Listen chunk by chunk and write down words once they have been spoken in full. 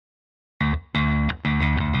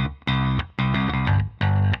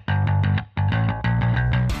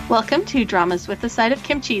Welcome to Dramas with a Side of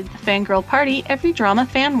Kimchi, the fangirl party every drama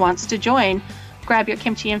fan wants to join. Grab your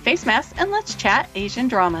kimchi and face mask and let's chat Asian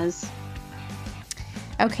dramas.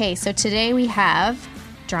 Okay, so today we have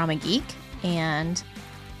Drama Geek and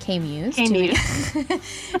K-Muse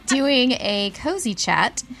doing a cozy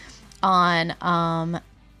chat on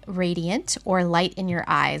Radiant or Light in Your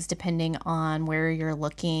Eyes, depending on where you're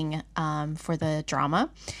looking for the drama.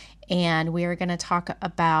 And we are going to talk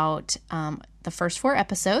about the first 4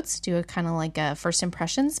 episodes, do a kind of like a first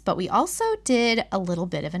impressions, but we also did a little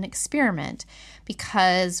bit of an experiment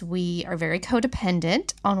because we are very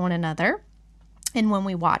codependent on one another. And when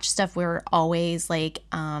we watch stuff, we're always like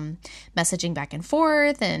messaging back and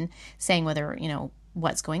forth and saying whether,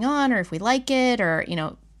 what's going on or if we like it or,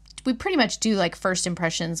 we pretty much do like first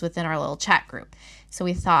impressions within our little chat group. So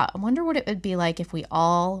we thought, I wonder what it would be like if we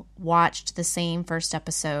all watched the same first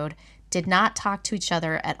episode, did not talk to each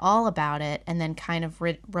other at all about it, and then kind of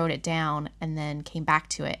wrote it down and then came back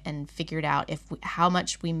to it and figured out how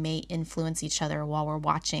much we may influence each other while we're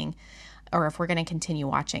watching or if we're going to continue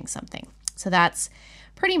watching something. So that's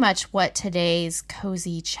pretty much what today's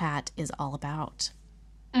cozy chat is all about.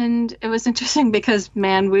 And it was interesting because,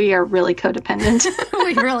 man, we are really codependent.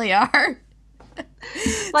 We really are.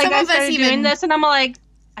 Like, I started doing this, and I'm like,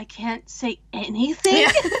 I can't say anything.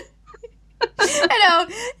 Yeah. I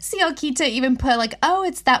know. CL Kita even put like, oh,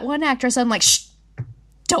 it's that one actress. I'm like, shh,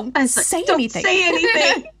 don't say anything. Don't say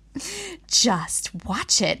anything. Just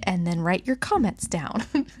watch it and then write your comments down.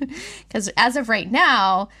 Because as of right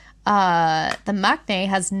now, the Maknae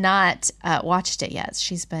has not watched it yet.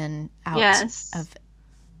 She's been out of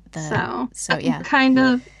the... So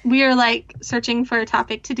yeah. We are like searching for a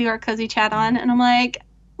topic to do our cozy chat on, and I'm like,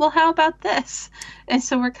 well, how about this? And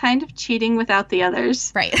so we're kind of cheating without the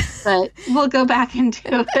others. Right. But we'll go back and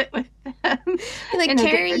do it with them. Like,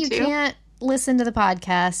 Carrie, you can't listen to the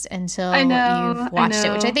podcast until you've watched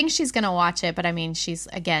it, which I think she's going to watch it. But I mean, she's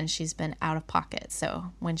been out of pocket. So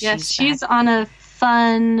when she's on a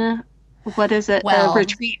fun, what is it? Well, a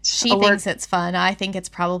retreat. She thinks it's fun. I think it's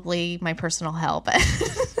probably my personal hell, but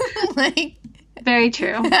like, very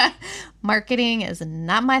true. Marketing is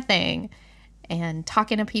not my thing. And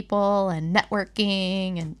talking to people and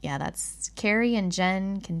networking. And yeah, that's Carrie and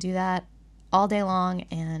Jen can do that all day long.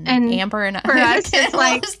 And Amber and for I us, it's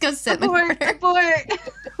like, just go sit in the corner.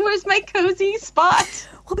 Where's my cozy spot?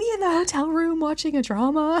 We'll be in the hotel room watching a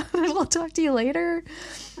drama. We'll talk to you later.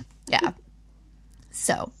 Yeah.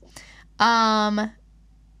 So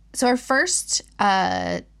our first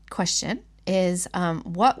question is,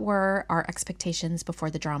 what were our expectations before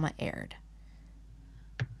the drama aired?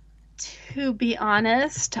 To be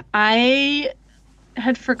honest, I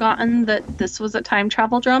had forgotten that this was a time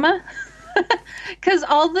travel drama because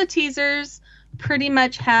all the teasers pretty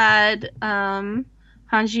much had Han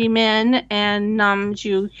Ji-min and Nam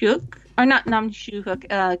Joo-hyuk, or not Nam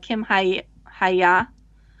Joo-hyuk, Kim Hya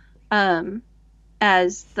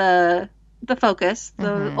as the focus,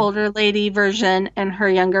 the older lady version and her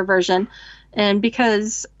younger version. And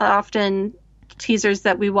because often teasers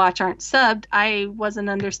that we watch aren't subbed, I wasn't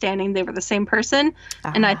understanding they were the same person.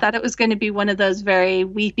 And I thought it was going to be one of those very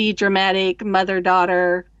weepy, dramatic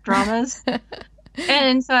mother-daughter dramas.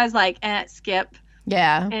 And so I was like, skip.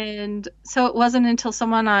 Yeah. And so it wasn't until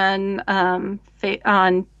someone on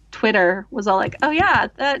Twitter was all like, oh yeah,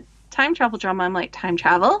 that time travel drama. I'm like, time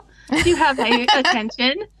travel? You have my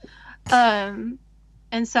attention.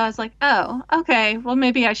 And so I was like, oh, okay, well,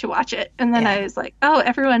 maybe I should watch it. And then I was like, oh,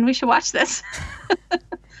 everyone, we should watch this.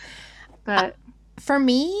 But for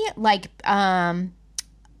me, like, I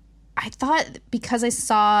thought because I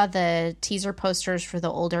saw the teaser posters for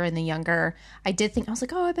the older and the younger, I was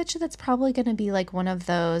like, oh, I bet you that's probably going to be like one of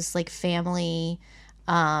those like family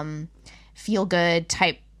feel good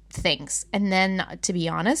type things. And then, to be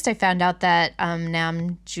honest, I found out that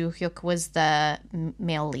Nam Joo-hyuk was the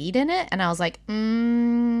male lead in it, and I was like, I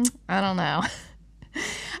don't know.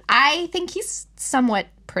 I think he's somewhat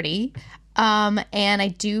pretty, and I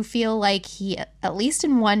do feel like he, at least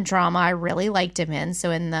in one drama, I really liked him in,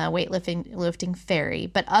 so in the weightlifting fairy.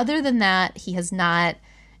 But other than that, he has not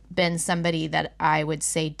been somebody that I would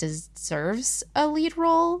say deserves a lead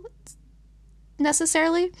role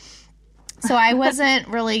necessarily. So I wasn't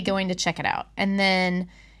really going to check it out. And then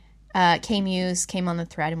K-Muse came on the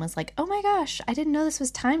thread and was like, oh my gosh, I didn't know this was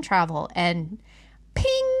time travel. And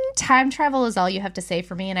ping, time travel is all you have to say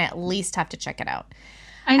for me, and I at least have to check it out.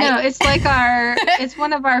 I know. It's like it's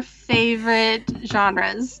one of our favorite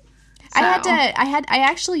genres. So. I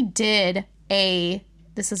actually did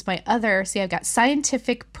this is my other, see, I've got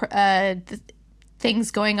scientific things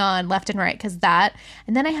going on left and right because that,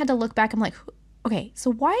 and then I had to look back. I'm like, okay,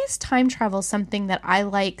 so why is time travel something that I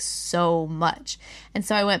like so much? And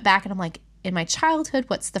so I went back and I'm like, in my childhood,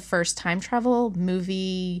 what's the first time travel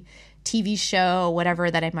movie, TV show, whatever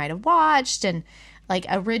that I might have watched? And like,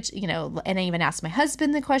 and I even asked my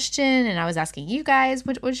husband the question, and I was asking you guys,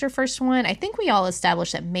 what was your first one? I think we all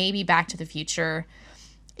established that maybe Back to the Future,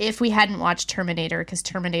 if we hadn't watched Terminator, because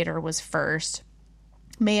Terminator was first,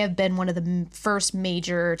 may have been one of the first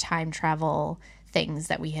major time travel things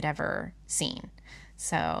that we had ever seen.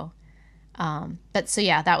 So,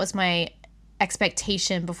 that was my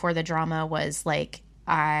expectation before the drama was like,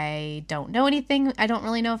 I don't know anything. I don't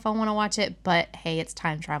really know if I want to watch it, but hey, it's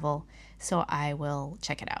time travel, so I will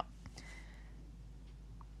check it out.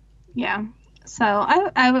 Yeah. So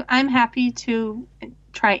I'm happy to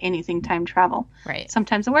try anything time travel. Right.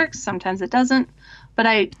 Sometimes it works, sometimes it doesn't. But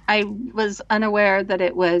I was unaware that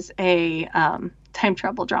it was a time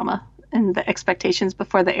travel drama and the expectations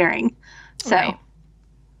before the airing. So, right.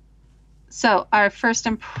 So our first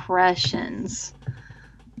impressions.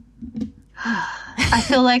 I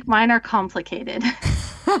feel like mine are complicated.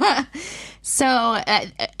 So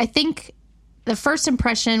I think the first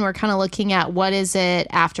impression, we're kind of looking at what is it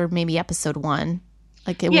after maybe episode 1.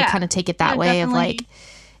 Like we'll kind of take it that way definitely.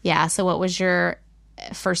 So what was your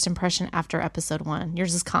first impression after episode 1?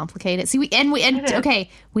 Yours is complicated. See,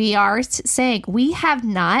 we are saying we have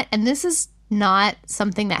not, and this is not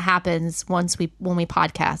something that happens when we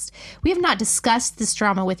podcast. We have not discussed this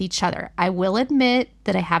drama with each other. I will admit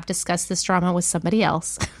that I have discussed this drama with somebody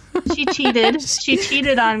else. She cheated. She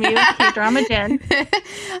cheated on me with K-Drama Jen.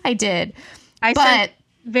 I did. I sent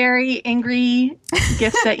very angry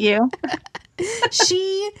gifts at you.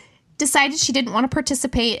 She decided she didn't want to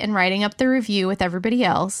participate in writing up the review with everybody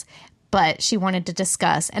else, but she wanted to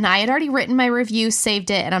discuss. And I had already written my review,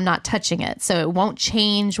 saved it, and I'm not touching it. So it won't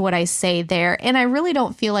change what I say there. And I really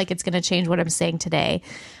don't feel like it's going to change what I'm saying today.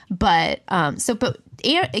 But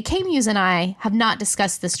K-Muse and I have not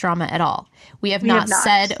discussed this drama at all. We have not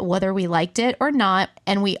said whether we liked it or not.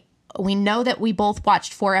 And we know that we both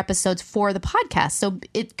watched 4 episodes for the podcast. So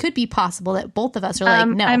it could be possible that both of us are like,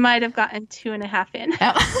 no. I might have gotten 2.5 in.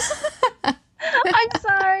 Oh. I'm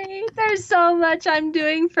sorry. There's so much I'm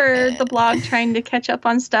doing for the blog, trying to catch up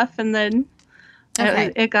on stuff, and then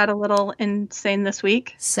it got a little insane this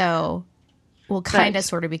week. So we'll kind of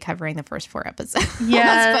sort of be covering the first 4 episodes.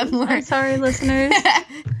 Yeah, I'm sorry, listeners.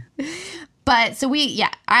 But so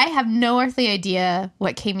I have no earthly idea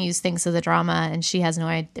what K-Muse thinks of the drama, and she has no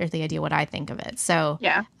earthly idea what I think of it. So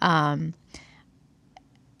yeah.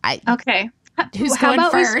 Okay. Who's How going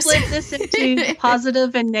about first? We split this into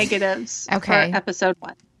positive and negatives for episode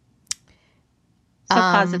 1? So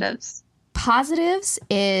positives. Positives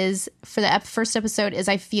is, for the first episode, is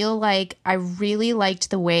I feel like I really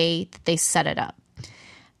liked the way that they set it up.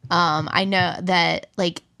 I know that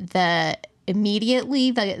like the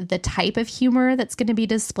type of humor that's going to be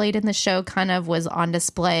displayed in the show kind of was on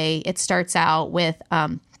display. It starts out with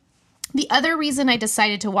the other reason I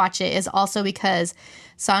decided to watch it is also because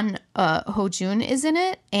Son Ho-jun is in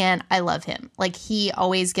it, and I love him. Like, he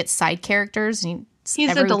always gets side characters, and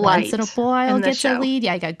he's every a delight once in a while gets a lead.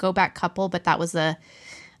 Yeah, I got Go Back Couple, but that was a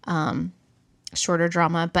shorter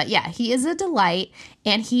drama. But yeah, he is a delight,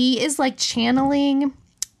 and he is like channeling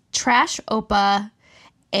trash oppa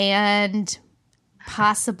and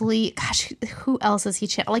possibly, gosh, who else is he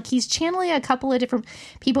channeling? Like, he's channeling a couple of different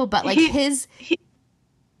people, but like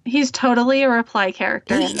he's totally a reply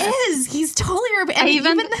character. He is. He's totally.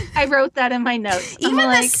 I wrote that in my notes. Even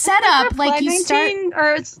the setup, like you start,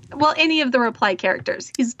 any of the reply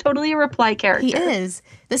characters. He's totally a reply character. He is.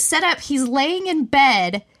 The setup. He's laying in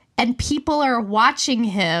bed, and people are watching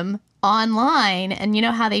him online, and you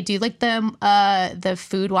know how they do like the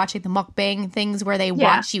food watching, the mukbang things where they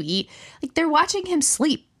watch you eat. Like, they're watching him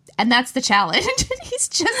sleep. And that's the challenge. He's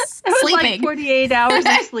just sleeping. Like 48 hours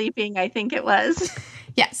of sleeping, I think it was.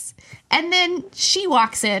 Yes. And then she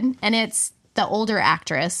walks in, and it's the older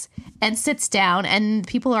actress, and sits down, and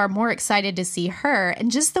people are more excited to see her.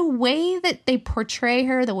 And just the way that they portray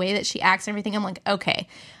her, the way that she acts and everything, I'm like, okay,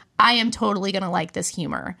 I am totally going to like this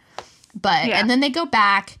humor. But, and then they go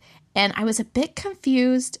back, and I was a bit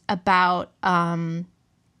confused about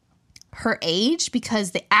her age,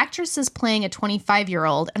 because the actress is playing a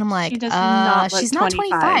 25-year-old, and I'm like, she's not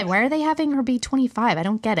 25. Why are they having her be 25? I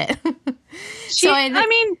don't get it.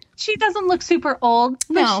 She doesn't look super old,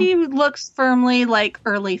 but she looks firmly like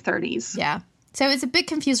early 30s. Yeah. So I was a bit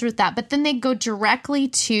confused with that, but then they go directly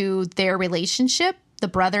to their relationship, the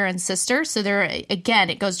brother and sister. So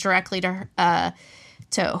it goes directly to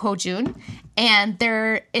Ho-jun, and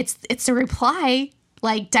it's a reply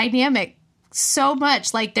like dynamic so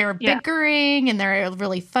much. Like they're bickering and they're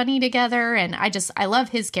really funny together. And I love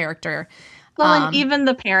his character. Well, and even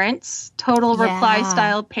the parents, total reply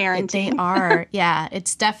style parenting. They are. Yeah.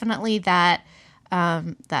 It's definitely that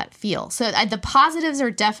feel. So the positives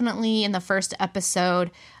are definitely in the first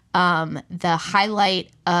episode. The highlight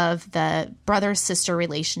of the brother-sister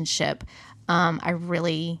relationship. I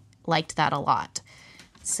really liked that a lot.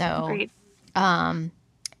 So, Agreed.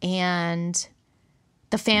 And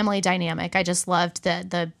the family dynamic, I just loved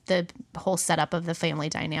the whole setup of the family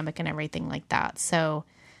dynamic and everything like that. So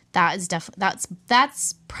that is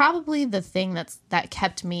that's probably the thing that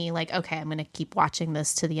kept me like, okay, I'm going to keep watching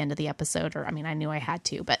this to the end of the episode. Or, I mean, I knew I had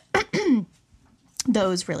to, but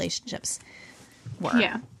those relationships were.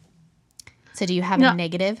 Yeah. So do you have a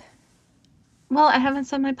negative? Well, I haven't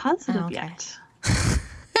said my positive yet.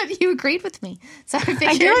 You agreed with me. So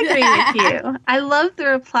I do agree with you. I love the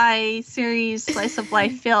Reply series slice of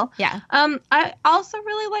life feel. Yeah. I also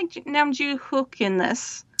really like Nam Joo Hook in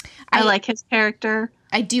this. I like his character.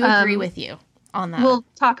 I do agree with you on that. We'll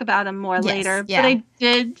talk about him more later. Yeah. But I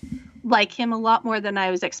did like him a lot more than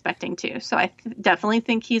I was expecting to. So I definitely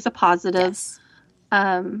think he's a positive. Yes.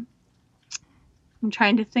 I'm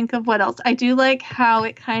trying to think of what else. I do like how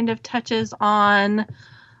it kind of touches on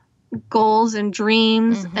goals and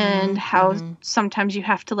dreams and how sometimes you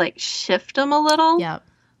have to like shift them a little. Yep.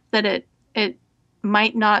 That it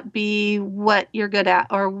might not be what you're good at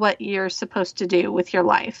or what you're supposed to do with your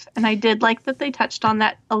life. And I did like that they touched on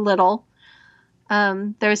that a little.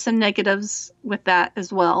 There's some negatives with that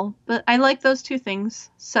as well, but I like those two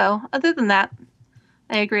things. So other than that,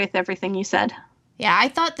 I agree with everything you said. Yeah, I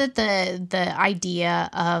thought that the idea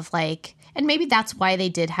of like, and maybe that's why they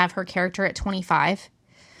did have her character at 25.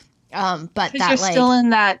 But that you're still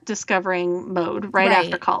in that discovering mode right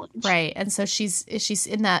after college, right? And so she's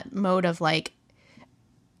in that mode of like,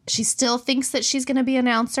 she still thinks that she's going to be an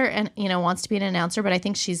announcer and, wants to be an announcer, but I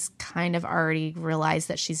think she's kind of already realized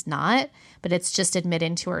that she's not, but it's just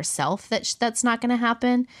admitting to herself that that's not going to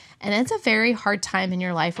happen. And it's a very hard time in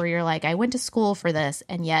your life where you're like, I went to school for this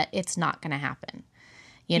and yet it's not going to happen,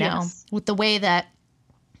 with the way that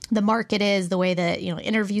the market is, the way that,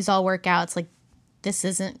 interviews all work out. It's like, this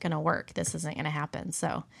isn't going to work. This isn't going to happen.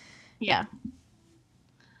 So, yeah.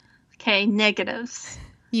 Okay. Negatives.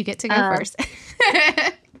 You get to go first.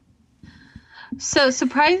 So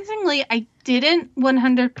surprisingly, I didn't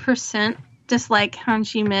 100% dislike Han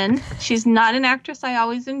Ji-min. She's not an actress I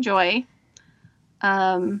always enjoy.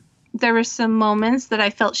 There were some moments that I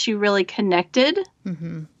felt she really connected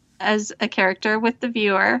as a character with the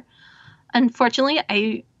viewer.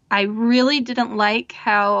 Unfortunately, I really didn't like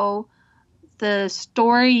how the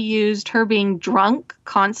story used her being drunk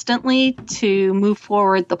constantly to move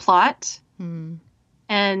forward the plot.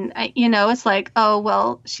 And, it's like, oh,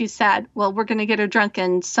 well, she's sad. Well, we're going to get her drunk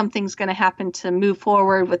and something's going to happen to move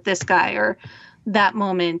forward with this guy or that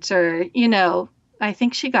moment. Or, I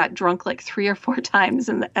think she got drunk like 3 or 4 times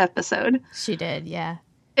in the episode. She did, yeah.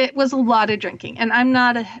 It was a lot of drinking. And I'm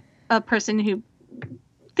not a person who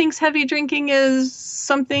thinks heavy drinking is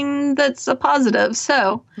something that's a positive.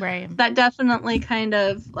 So that definitely kind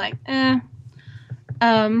of like,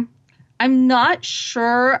 I'm not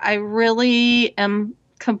sure I really am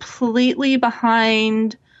completely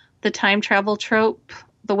behind the time travel trope,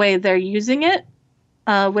 the way they're using it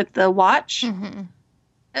with the watch.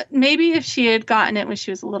 Maybe if she had gotten it when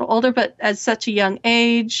she was a little older, but at such a young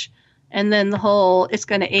age, and then the whole it's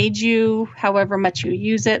going to age you however much you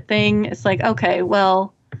use it thing, it's like, okay,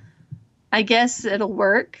 well, I guess it'll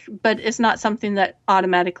work, but it's not something that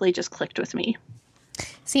automatically just clicked with me.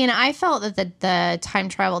 See, and I felt that the time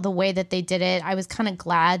travel, the way that they did it, I was kind of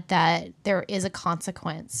glad that there is a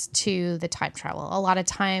consequence to the time travel. A lot of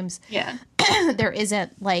times there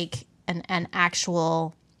isn't like an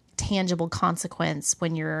actual tangible consequence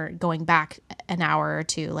when you're going back an hour or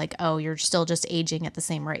two, like, oh, you're still just aging at the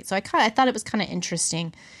same rate. So I thought it was kind of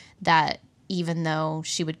interesting that even though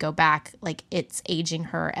she would go back, like it's aging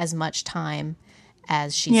her as much time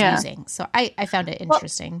as she's using. So I found it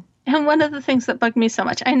interesting. Well, and one of the things that bugged me so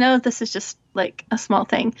much, I know this is just like a small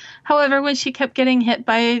thing. However, when she kept getting hit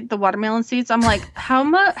by the watermelon seeds, I'm like, how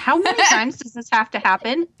many times does this have to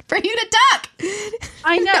happen? For you to duck.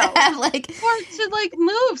 I know. Or to like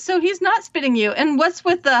move so he's not spitting you. And what's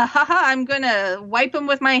with the, I'm going to wipe him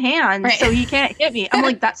with my hand so he can't hit me. I'm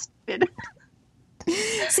like, that's stupid.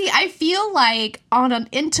 See, I feel like on an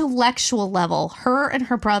intellectual level, her and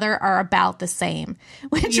her brother are about the same,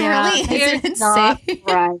 which really isn't insane.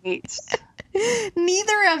 Right.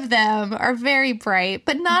 Neither of them are very bright,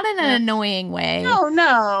 but not in an annoying way.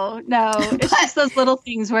 No. It's just those little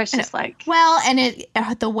things where it's just like... Well, and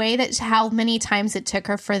the way that how many times it took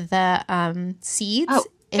her for the seeds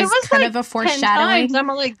is kind of a foreshadowing. I'm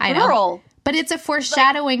like, girl. But it's a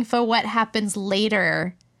foreshadowing for what happens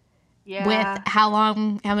later with how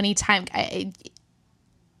many times...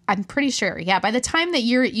 I'm pretty sure. Yeah, by the time that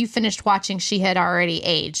you finished watching, she had already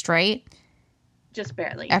aged, right? Just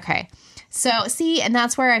barely. Okay. So, see, and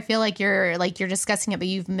that's where I feel like you're discussing it, but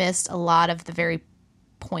you've missed a lot of the very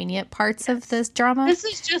poignant parts of this drama. This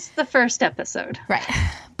is just the first episode. Right.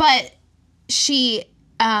 But she,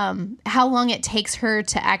 how long it takes her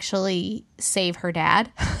to actually save her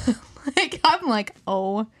dad. I'm like,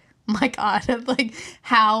 oh my God. Like,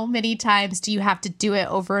 how many times do you have to do it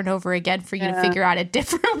over and over again for you to figure out a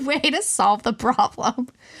different way to solve the problem?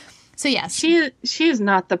 So, yes. She is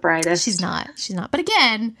not the brightest. She's not. But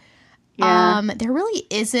again... there really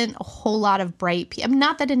isn't a whole lot of bright people. I mean,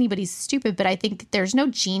 not that anybody's stupid, but I think there's no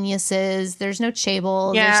geniuses. There's no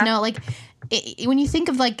Chable. Yeah. There's no, like, when you think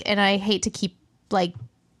of, like, and I hate to keep, like,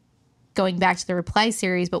 going back to the Reply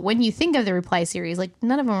series, but when you think of the Reply series, like,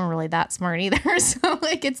 none of them are really that smart either. So,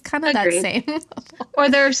 like, it's kind of that same. Or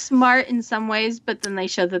they're smart in some ways, but then they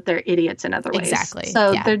show that they're idiots in other ways. Exactly.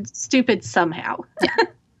 So they're stupid somehow. Yeah.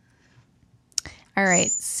 All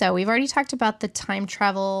right. So we've already talked about the time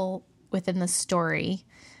travel within the story.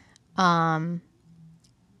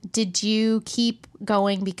 Did you keep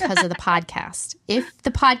going because of the podcast? If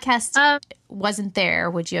the podcast wasn't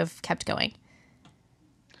there, would you have kept going?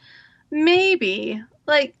 Maybe.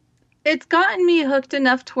 Like, it's gotten me hooked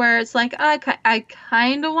enough to where it's like, I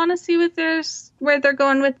kind of want to see where they're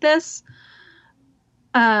going with this.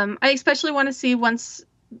 I especially want to see once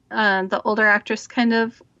the older actress kind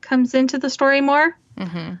of comes into the story more.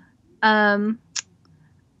 Mm-hmm.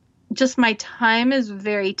 Just my time is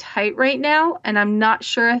very tight right now, and I'm not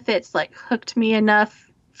sure if it's like hooked me enough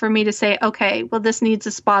for me to say, okay, well, this needs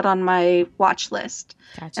a spot on my watch list.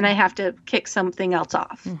 Gotcha. And I have to kick something else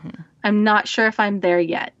off. Mm-hmm. I'm not sure if I'm there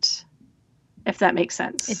yet, if that makes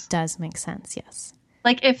sense. It does make sense, yes.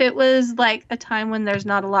 Like, if it was like a time when there's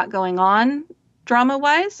not a lot going on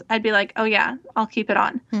drama-wise, I'd be like, oh yeah, I'll keep it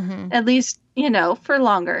on. Mm-hmm. At least, for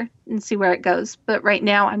longer and see where it goes. But right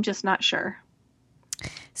now, I'm just not sure.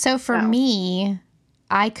 So for me,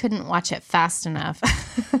 I couldn't watch it fast enough.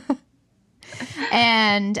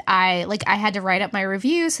 And I had to write up my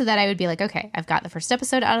review so that I would be like, okay, I've got the first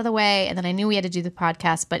episode out of the way. And then I knew we had to do the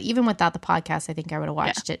podcast. But even without the podcast, I think I would have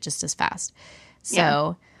watched it just as fast.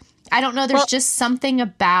 So I don't know. There's just something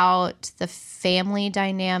about the family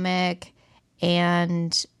dynamic,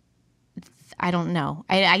 and I don't know.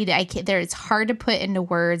 I can't, it's hard to put into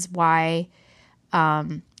words why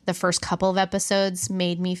the first couple of episodes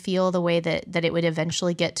made me feel the way that it would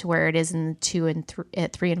eventually get to where it is in 2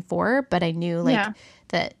 and 3 and 4. But I knew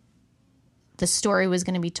that the story was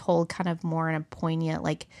going to be told kind of more in a poignant,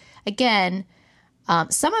 like, again,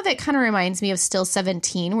 some of it kind of reminds me of Still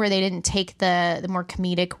 17, where they didn't take the more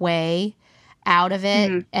comedic way out of it.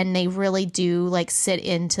 Mm-hmm. And they really do like sit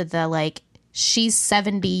into the, like, she's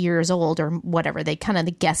 70 years old or whatever. They kind of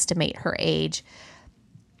guesstimate her age,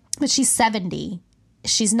 but she's 70.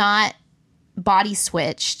 She's not body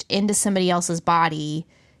switched into somebody else's body.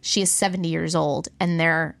 She is 70 years old, and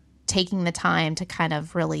they're taking the time to kind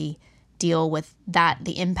of really deal with that,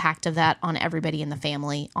 the impact of that on everybody in the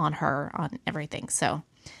family, on her, on everything. So,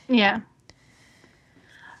 yeah.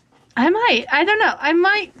 I don't know. I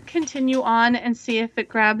might continue on and see if it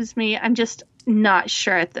grabs me. I'm just not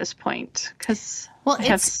sure at this point because it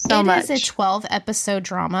is a 12 episode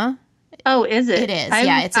drama. Oh, is it? It is.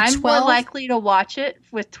 It's a 12. I'm more likely to watch it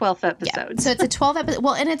with 12 episodes. Yeah. So it's a 12 episode.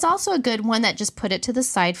 Well, and it's also a good one that just put it to the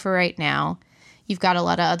side for right now. You've got a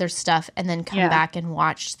lot of other stuff, and then come back and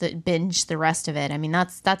binge the rest of it. I mean,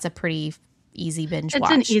 that's a pretty easy binge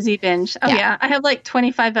watch. It's an easy binge. Oh, yeah. I have like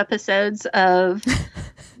 25 episodes of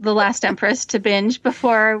The Last Empress to binge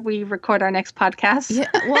before we record our next podcast. Yeah.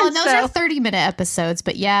 Well, and those are 30-minute episodes,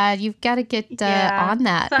 but you've got to get on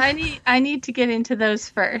that. So I need to get into those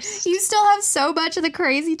first. You still have so much of the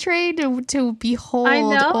Crazy Train to behold. I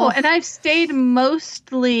know, and I've stayed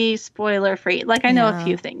mostly spoiler-free. Like, I know a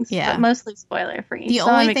few things, but mostly spoiler-free. The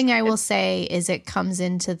only thing I will say is it comes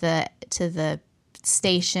into the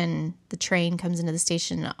station, the train comes into the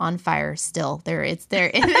station on fire still. It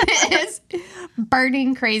is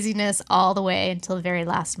burning craziness all the way until the very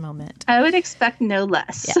last moment. I would expect no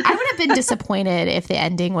less. Yeah, I would have been disappointed if the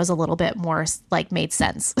ending was a little bit more like made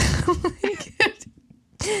sense.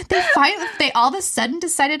 They all of a sudden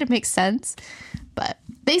decided to make sense, but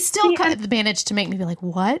they still kind of managed to make me be like,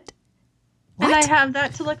 what? And I have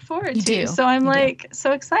that to look forward to. Do. So I'm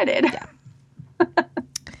so excited. Yeah.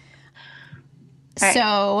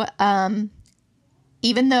 So,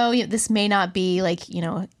 even though this may not be like,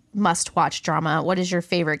 must-watch drama, what is your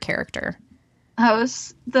favorite character?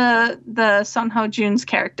 The Son Ho Jun's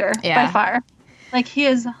character by far. Like, he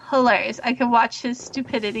is hilarious. I could watch his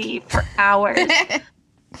stupidity for hours.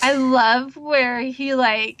 I love where he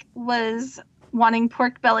was wanting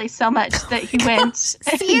pork belly so much that he went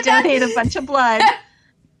and he donated a bunch of blood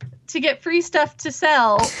to get free stuff to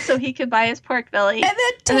sell so he could buy his pork belly. And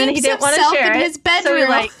then he didn't want to share it. His bedroom.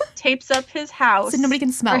 So he tapes up his house so nobody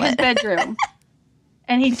can smell his bedroom.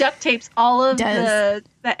 And he duct tapes all of the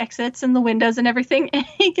exits and the windows and everything. And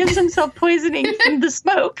he gives himself poisoning from the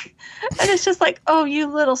smoke. And it's just oh, you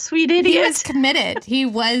little sweet idiot. He was committed. He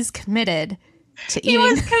was committed to eating. He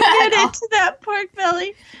was committed to that pork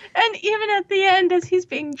belly. And even at the end, as he's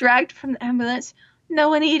being dragged from the ambulance, no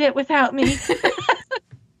one eat it without me.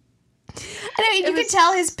 I mean, you could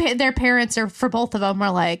tell their parents are, for both of them, were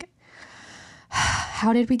like,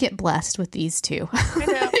 how did we get blessed with these two? I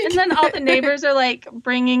know. And then all the neighbors are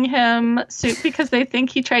bringing him soup because they think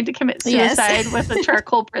he tried to commit suicide with a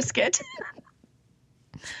charcoal brisket.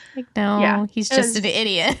 No, he's just an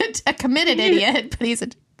idiot, a committed idiot, but he is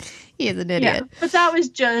an idiot. Yeah, but that was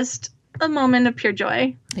just a moment of pure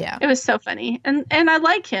joy. Yeah, it was so funny, and I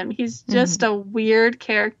like him. He's just a weird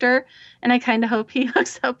character, and I kind of hope he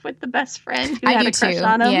hooks up with the best friend who had a crush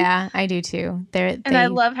on him. Yeah, I do too. And I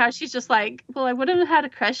love how she's just well, I would have had a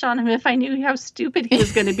crush on him if I knew how stupid he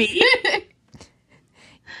was going to be.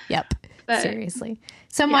 Yep, seriously.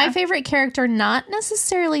 So my favorite character, not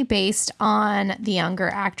necessarily based on the younger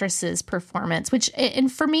actress's performance,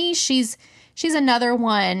 and for me, she's another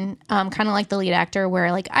one, kind of like the lead actor,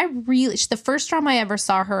 where the first drama I ever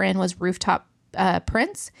saw her in was Rooftop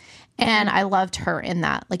Prince, and I loved her in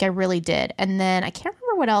that. I really did. And then I can't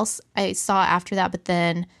remember what else I saw after that, but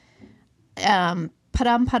then Padam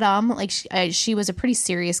Padam, she was a pretty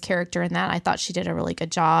serious character in that. I thought she did a really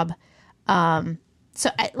good job. So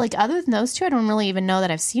other than those two, I don't really even know that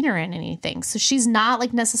I've seen her in anything. So she's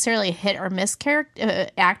not necessarily a hit or miss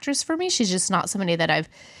actress for me. She's just not somebody that I've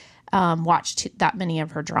watched that many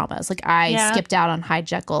of her dramas. I skipped out on High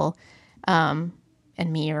Jekyll and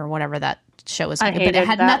Me, or whatever that show was. But it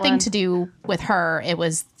had nothing to do with her. It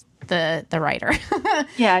was the writer.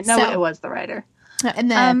 It was the writer. And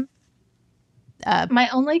then my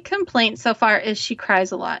only complaint so far is she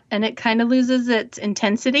cries a lot, and it kind of loses its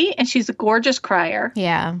intensity, and she's a gorgeous crier.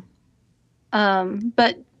 Yeah.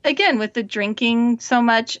 But again, with the drinking so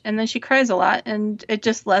much, and then she cries a lot, and it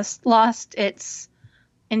just lost its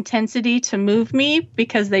intensity to move me,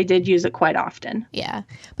 because they did use it quite often. Yeah.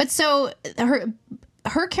 But so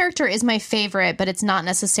her character is my favorite, but it's not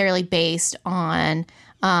necessarily based on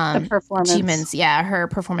the performance. Jimin's, her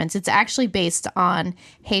performance. It's actually based on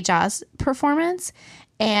Haeja's performance,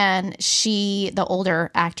 and the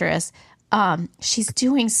older actress, she's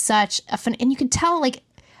doing such a fun, and you can tell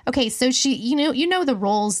okay, so she, the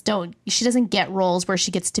roles she doesn't get roles where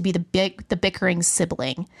she gets to be the bickering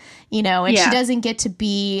sibling, and she doesn't get to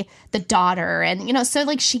be the daughter, and, so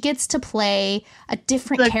she gets to play a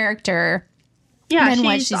different character. Yeah,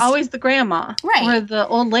 she's always the grandma. Right. Or the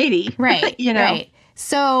old lady. Right. Right.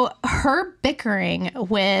 So her bickering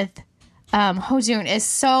with Ho-jun is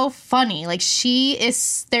so funny.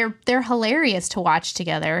 They're hilarious to watch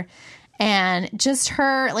together. And just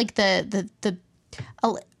her,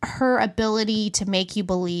 her ability to make you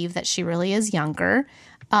believe that she really is younger.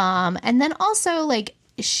 And then also,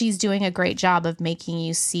 she's doing a great job of making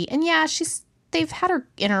you see. And they've had her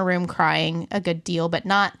in her room crying a good deal, but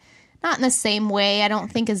not in the same way, I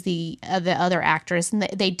don't think, as the other actress. And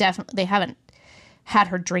they haven't had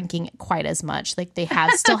her drinking quite as much. They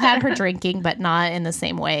have still had her drinking, but not in the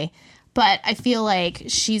same way. But I feel like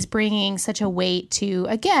she's bringing such a weight to,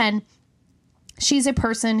 again, she's a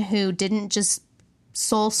person who didn't just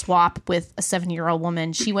soul swap with a 7-year-old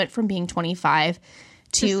woman. She went from being 25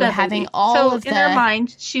 to having all of the... in her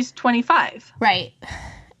mind, she's 25. Right.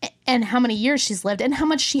 And how many years she's lived and how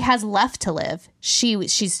much she has left to live. She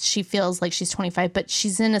feels like she's 25, but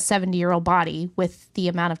she's in a 70-year-old body with the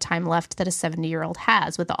amount of time left that a 70-year-old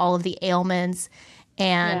has, with all of the ailments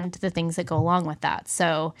and the things that go along with that.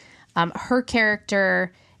 So her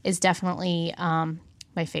character is definitely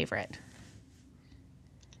my favorite.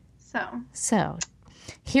 So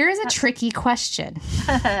here is a tricky question.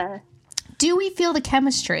 Do we feel the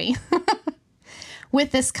chemistry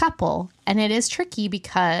with this couple? And it is tricky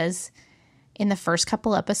because in the first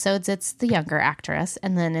couple episodes, it's the younger actress.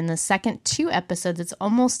 And then in the second 2 episodes, it's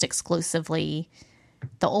almost exclusively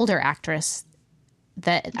the older actress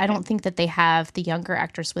that I don't think that they have the younger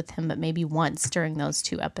actress with him, but maybe once during those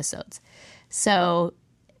 2 episodes. So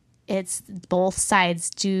it's both sides.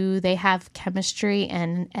 Do they have chemistry,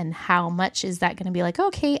 and how much is that going to be like,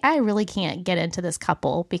 okay, I really can't get into this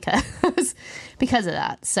couple because of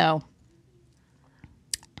that. So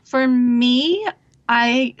for me,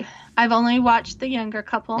 I've only watched the younger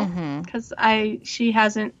couple because she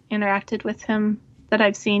hasn't interacted with him that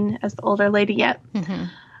I've seen as the older lady yet.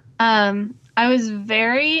 I was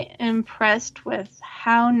very impressed with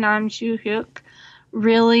how Nam Joo Hyuk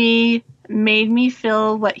really made me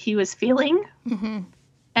feel what he was feeling.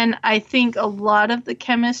 And I think a lot of the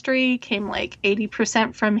chemistry came like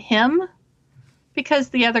 80% from him, because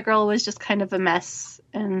the other girl was just kind of a mess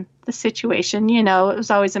in the situation. You know, it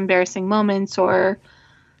was always embarrassing moments, or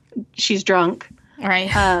she's drunk.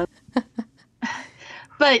 Right.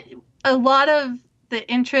 But a lot of the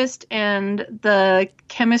interest and the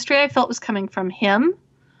chemistry I felt was coming from him.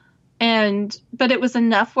 But it was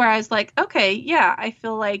enough where I was like, okay, yeah, I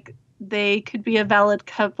feel like they could be a valid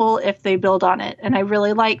couple if they build on it. And I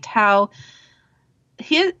really liked how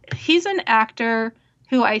he's an actor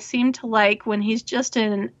who I seem to like when he's just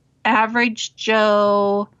an average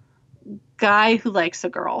Joe guy who likes a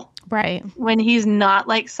girl. Right. When he's not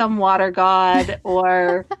like some water god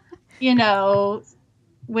or, you know,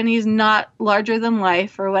 when he's not larger than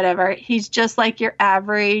life or whatever. He's just like your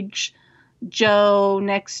average Joe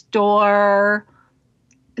next door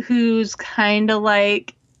who's kind of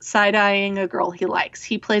like side-eyeing a girl he likes.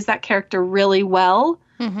 He plays that character really well.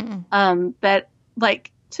 But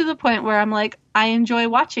like to the point where I'm like, I enjoy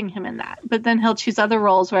watching him in that. But then he'll choose other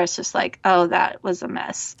roles where it's just like, oh, that was a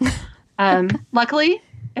mess. Luckily,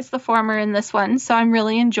 it's the former in this one, so I'm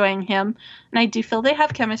really enjoying him. And I do feel they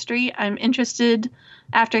have chemistry. I'm interested,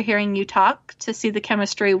 after hearing you talk, to see the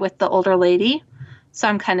chemistry with the older lady. So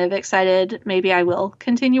I'm kind of excited. Maybe I will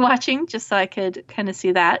continue watching just so I could kind of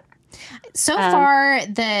see that. So far,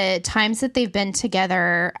 the times that they've been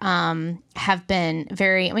together have been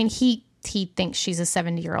very, I mean, he thinks she's a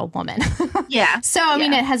 70-year-old woman. Yeah. So, I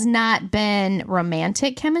mean, it has not been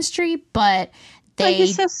romantic chemistry, but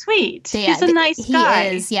he's so sweet. He's a nice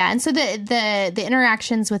guy. He is, yeah. And so the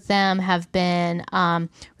interactions with them have been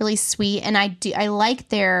really sweet, and I like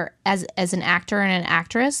their as an actor and an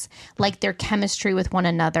actress, like their chemistry with one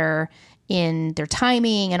another in their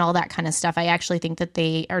timing and all that kind of stuff. I actually think that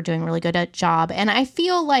they are doing a really good at job, and I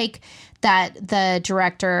feel like that the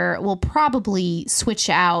director will probably switch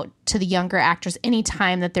out to the younger actors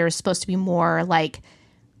anytime that there's supposed to be more like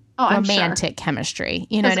romantic chemistry,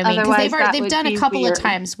 you know what I mean? Because they've done a couple of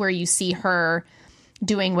times where you see her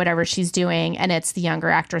doing whatever she's doing, and it's the younger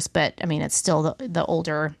actress, but I mean, it's still the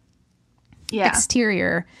older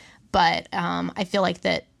exterior. But I feel like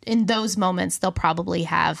that in those moments, they'll probably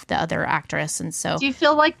have the other actress, and so. Do you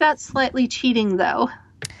feel like that's slightly cheating, though?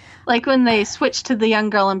 Like when they switch to the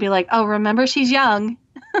young girl and be like, "Oh, remember she's young."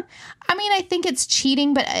 I mean, I think it's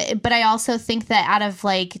cheating, but I also think that out of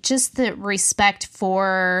like just the respect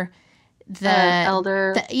for the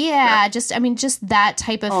elder, just that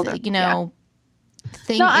type of older, thing. No,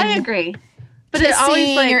 I agree. But it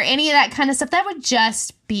always like, or any of that kind of stuff, that would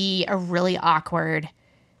just be a really awkward.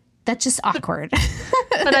 That's just awkward.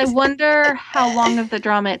 But I wonder how long of the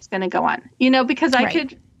drama it's going to go on. Because I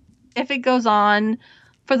could, if it goes on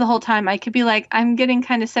for the whole time, I could be like, I'm getting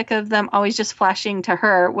kind of sick of them always just flashing to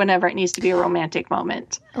her whenever it needs to be a romantic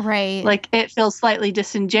moment. Right. Like it feels slightly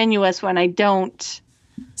disingenuous when I don't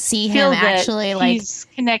see him actually like he's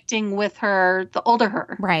connecting with her, the older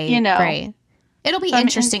her. Right. Right. It'll be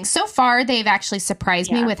interesting. So far, they've actually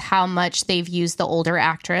surprised me with how much they've used the older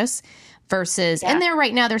actress versus, and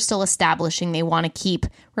they're still establishing, they want to keep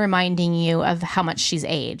reminding you of how much she's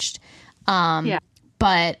aged.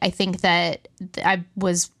 But I think that I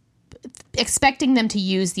was expecting them to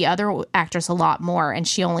use the other actress a lot more, and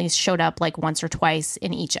she only showed up like once or twice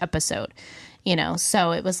in each episode,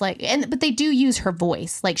 so it was like, but they do use her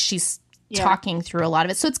voice, like she's talking through a lot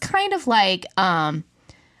of it. So it's kind of like a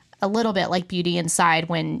little bit like Beauty Inside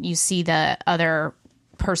when you see the other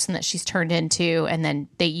person that she's turned into, and then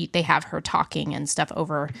they have her talking and stuff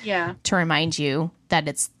over to remind you that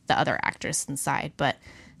it's the other actress inside. But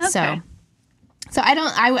so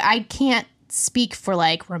I can't speak for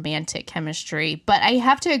like romantic chemistry, but I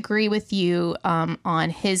have to agree with you on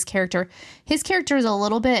his character. His character is a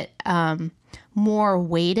little bit more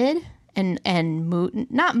weighted and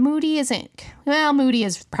not moody isn't, well, moody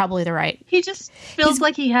is probably the right. He just feels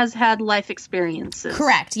like he has had life experiences.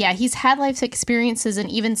 Correct. Yeah. He's had life experiences,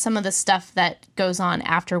 and even some of the stuff that goes on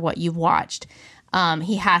after what you've watched,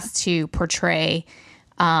 he has to portray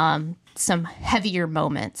some heavier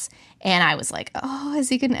moments. And I was like, oh, how is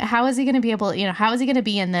he going to be able, how is he going to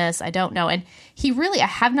be in this? I don't know. And I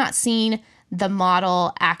have not seen the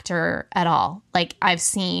model actor at all. Like, I've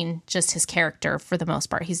seen just his character for the most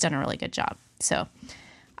part. He's done a really good job. So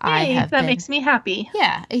that makes me happy.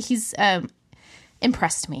 Yeah, he's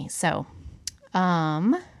impressed me. So,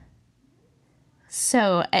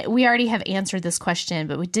 we already have answered this question,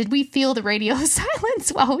 but did we feel the radio silence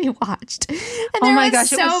while we watched? And there was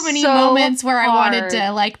so many moments where I wanted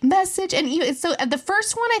to like message. And so the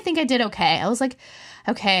first one, I think I did okay. I was like,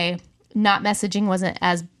 okay, not messaging wasn't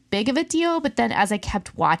as big of a deal. But then as I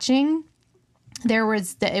kept watching, it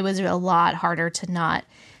was a lot harder to not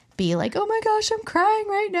be like, oh my gosh, I'm crying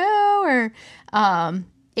right now. Or and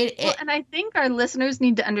I think our listeners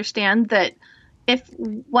need to understand that if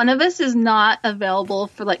one of us is not available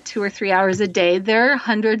for like 2 or 3 hours a day, there are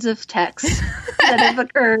hundreds of texts that have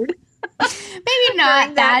occurred. Maybe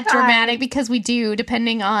not that dramatic, because we do,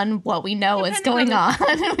 depending on what we know is going on.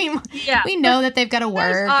 We know that they've got to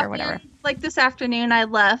work or whatever. Like this afternoon, I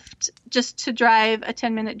left just to drive a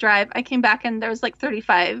 10-minute drive. I came back and there was like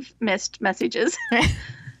 35 missed messages.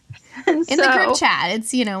 In the group chat,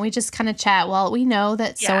 it's, we just kind of chat. Well, we know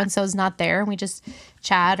that so-and-so's not there, and we just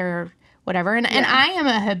chat or whatever. And I am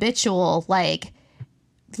a habitual, like,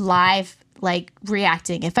 live, like,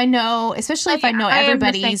 reacting. If I know, especially if I know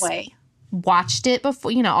everybody's watched it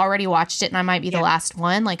before, already watched it, and I might be the last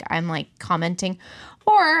one, like, I'm, like, commenting.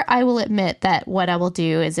 Or I will admit that what I will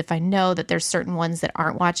do is if I know that there's certain ones that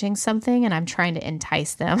aren't watching something and I'm trying to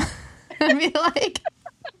entice them, I'd be like,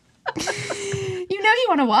 you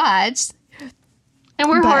want to watch. And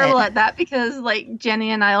we're horrible at that because, like, Jenny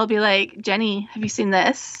and I will be like, Jenny, have you seen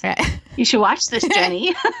this? Right. You should watch this,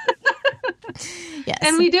 Jenny. Yes.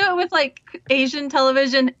 And we do it with, like, Asian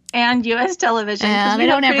television and U.S. television. They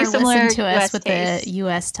don't ever listen to us with the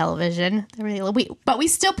U.S. television. But we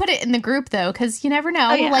still put it in the group, though, because you never know.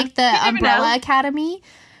 Like the Umbrella Academy,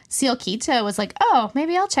 Seal Kita was like, oh,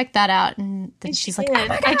 maybe I'll check that out. And then she's like, oh my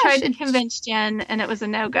gosh. I tried to convince Jen, and it was a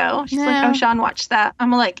no-go. She's like, oh, Sean, watch that.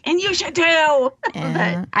 I'm like, and you should too.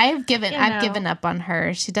 But, I've given up on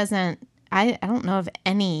her. She doesn't, I don't know of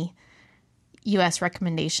any U.S.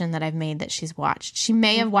 recommendation that I've made that she's watched. She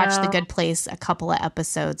may have watched The Good Place a couple of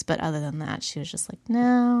episodes, but other than that, she was just like,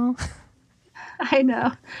 no. I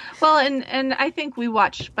know. Well, and I think we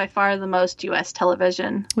watch by far the most U.S.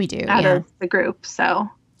 television. We do, out of the group, so.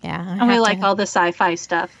 Yeah. And we like all the sci-fi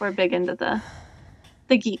stuff. We're big into the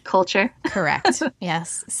geek culture. Correct.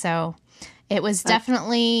 Yes. So it was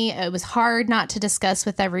it was hard not to discuss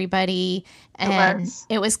with everybody. And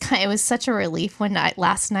it was such a relief when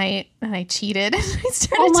last night when I cheated.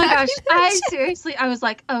 Oh my gosh. I was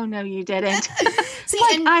like, oh no, you didn't. See,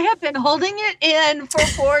 I have been holding it in for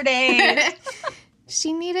 4 days.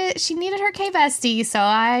 She needed her K-Bestie. So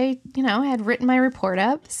I, had written my report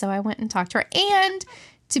up. So I went and talked to her. And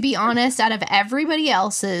to be honest, out of everybody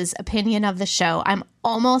else's opinion of the show, I'm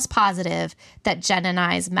almost positive that Jen and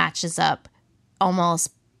I's matches up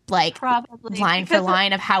almost like probably line for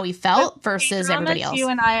line of how we felt versus everybody else. You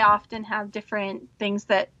and I often have different things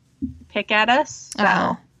that pick at us.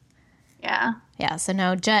 So, yeah. Yeah. So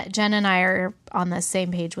no, Jen and I are on the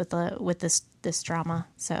same page with this drama.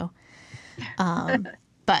 So,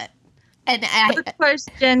 but of course,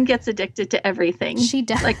 Jen gets addicted to everything. She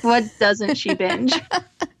does. Like, what doesn't she binge?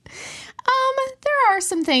 There are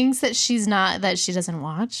some things that she doesn't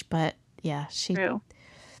watch, but yeah, she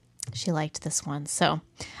liked this one. So,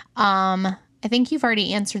 I think you've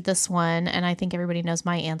already answered this one, and I think everybody knows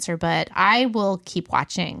my answer, but I will keep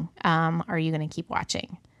watching. Are you going to keep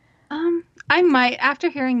watching? I might, after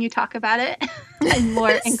hearing you talk about it. I'm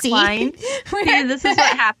more inclined. This is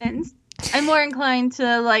what happens. I'm more inclined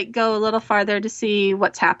to like go a little farther to see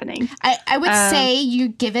what's happening. I would say you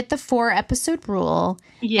give it the 4-episode rule,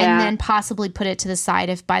 and then possibly put it to the side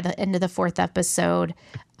if by the end of the 4th episode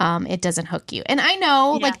it doesn't hook you. And I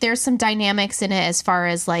know like there's some dynamics in it as far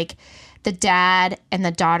as like the dad and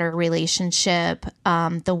the daughter relationship,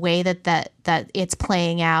 the way that it's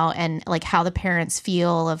playing out, and like how the parents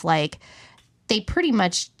feel of like they pretty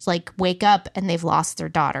much like wake up and they've lost their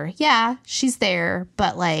daughter. Yeah, she's there,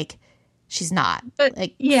 but like she's not. But,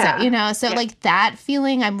 like, so like that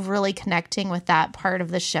feeling, I'm really connecting with that part of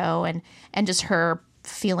the show and just her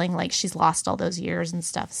feeling like she's lost all those years and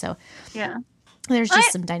stuff. So yeah, there's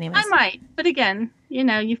just some dynamics. I might, but again,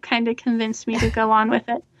 you've kind of convinced me to go on with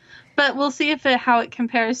it. But we'll see how it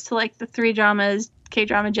compares to like the 3 dramas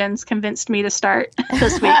K-drama Jen's convinced me to start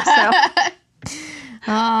this week. So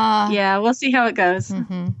yeah, we'll see how it goes.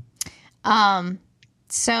 Mm-hmm.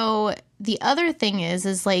 So the other thing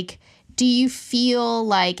is like, do you feel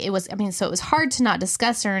like it was, so it was hard to not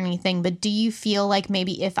discuss or anything, but do you feel like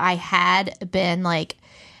maybe if I had been like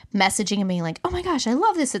messaging and being like, oh my gosh, I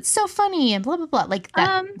love this, it's so funny and blah, blah, blah, like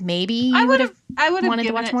that maybe you would have wanted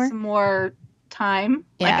to watch given it some more time.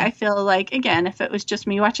 Yeah. Like, I feel like, again, if it was just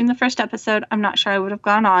me watching the first episode, I'm not sure I would have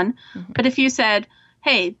gone on. But if you said,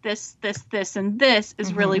 hey, this, and this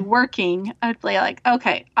is really working, I'd be like,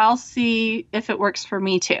 okay, I'll see if it works for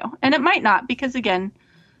me too. And it might not, because again,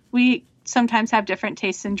 we sometimes have different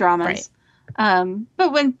tastes in dramas. Right.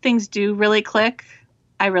 But when things do really click,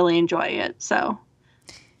 I really enjoy it. So,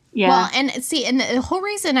 yeah. Well, and see, and the whole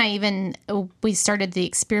reason we started the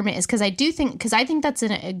experiment is because I think that's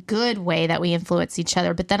in a good way that we influence each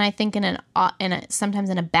other. But then I think sometimes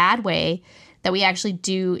in a bad way that we actually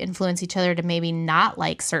do influence each other to maybe not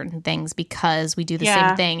like certain things because we do the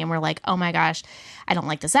same thing. And we're like, oh my gosh, I don't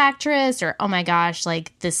like this actress, or oh my gosh,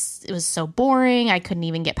 like it was so boring. I couldn't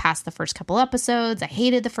even get past the first couple episodes. I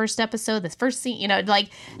hated the first episode, this first scene, like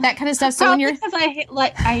that kind of stuff. So probably because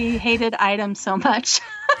I hated Item so much.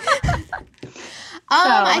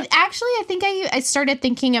 I think I started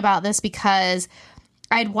thinking about this because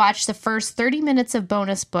I'd watched the first 30 minutes of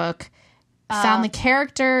Bonus Book, found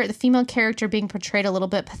the female character being portrayed a little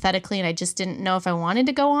bit pathetically, and I just didn't know if I wanted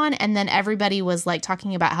to go on. And then everybody was like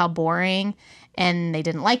talking about how boring and they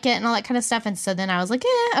didn't like it and all that kind of stuff. And so then I was like,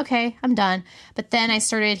 okay, I'm done. But then I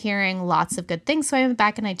started hearing lots of good things. So I went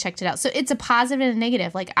back and I checked it out. So it's a positive and a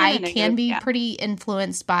negative. Like I can be pretty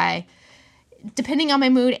influenced by, depending on my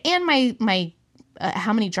mood and my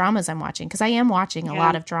how many dramas I'm watching. Because I am watching a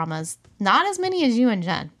lot of dramas. Not as many as you and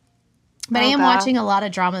Jen. But I am watching a lot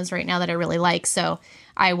of dramas right now that I really like, so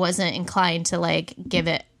I wasn't inclined to, like, give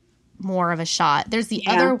it more of a shot. There's the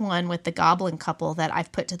other one with the Goblin couple that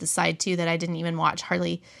I've put to the side, too, that I didn't even watch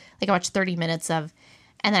hardly. Like, I watched 30 minutes of,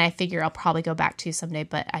 and then I figure I'll probably go back to someday,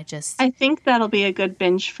 but I think that'll be a good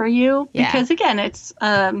binge for you. Yeah. Because, again, it's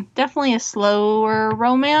definitely a slower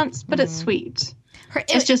romance, but it's sweet.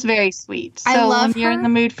 It's just very sweet. So when you're in the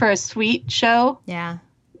mood for a sweet show,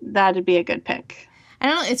 that'd be a good pick. I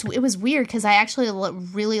don't know. It was weird because I actually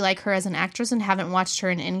really like her as an actress and haven't watched her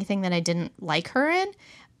in anything that I didn't like her in.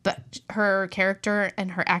 But her character and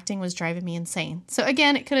her acting was driving me insane. So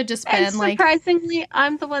again, it could have just been like... Surprisingly,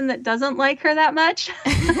 I'm the one that doesn't like her that much.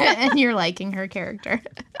 And you're liking her character.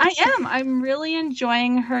 I am. I'm really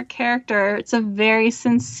enjoying her character. It's a very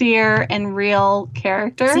sincere and real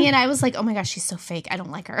character. See, and I was like, oh my gosh, she's so fake. I don't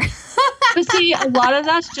like her. But see, a lot of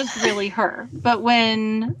that's just really her. But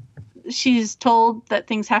when she's told that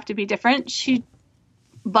things have to be different, she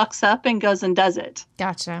bucks up and goes and does it.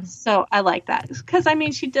 Gotcha. So I like that. Because,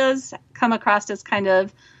 she does come across as kind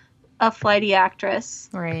of a flighty actress.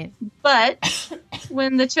 Right. But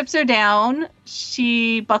when the chips are down,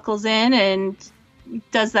 she buckles in and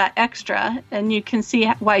does that extra. And you can see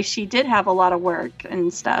why she did have a lot of work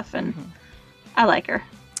and stuff. And I like her.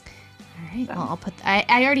 All right. So. Well, I'll put...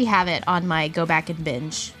 I already have it on my go back and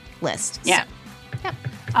binge list. Yeah. So. Yep.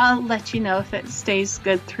 I'll let you know if it stays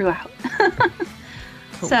good throughout.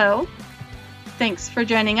 Cool. So, thanks for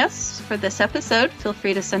joining us for this episode. Feel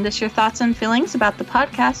free to send us your thoughts and feelings about the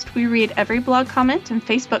podcast. We read every blog comment and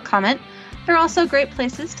Facebook comment. They're also great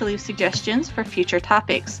places to leave suggestions for future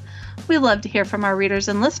topics. We love to hear from our readers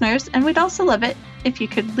and listeners, and we'd also love it if you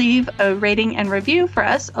could leave a rating and review for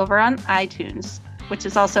us over on iTunes, which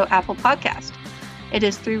is also Apple Podcast. It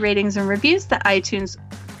is through ratings and reviews that iTunes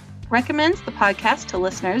recommends the podcast to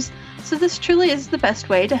listeners, so this truly is the best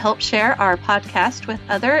way to help share our podcast with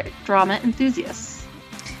other drama enthusiasts.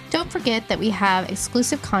 Don't forget that we have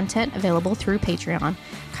exclusive content available through Patreon.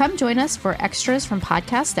 Come join us for extras from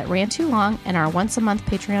podcasts that ran too long and our once-a-month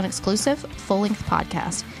Patreon exclusive full-length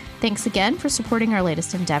podcast. Thanks again for supporting our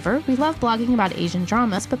latest endeavor. We love blogging about Asian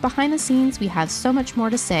dramas, but behind the scenes we have so much more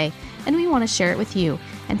to say, and we want to share it with you.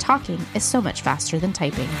 And talking is so much faster than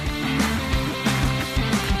typing.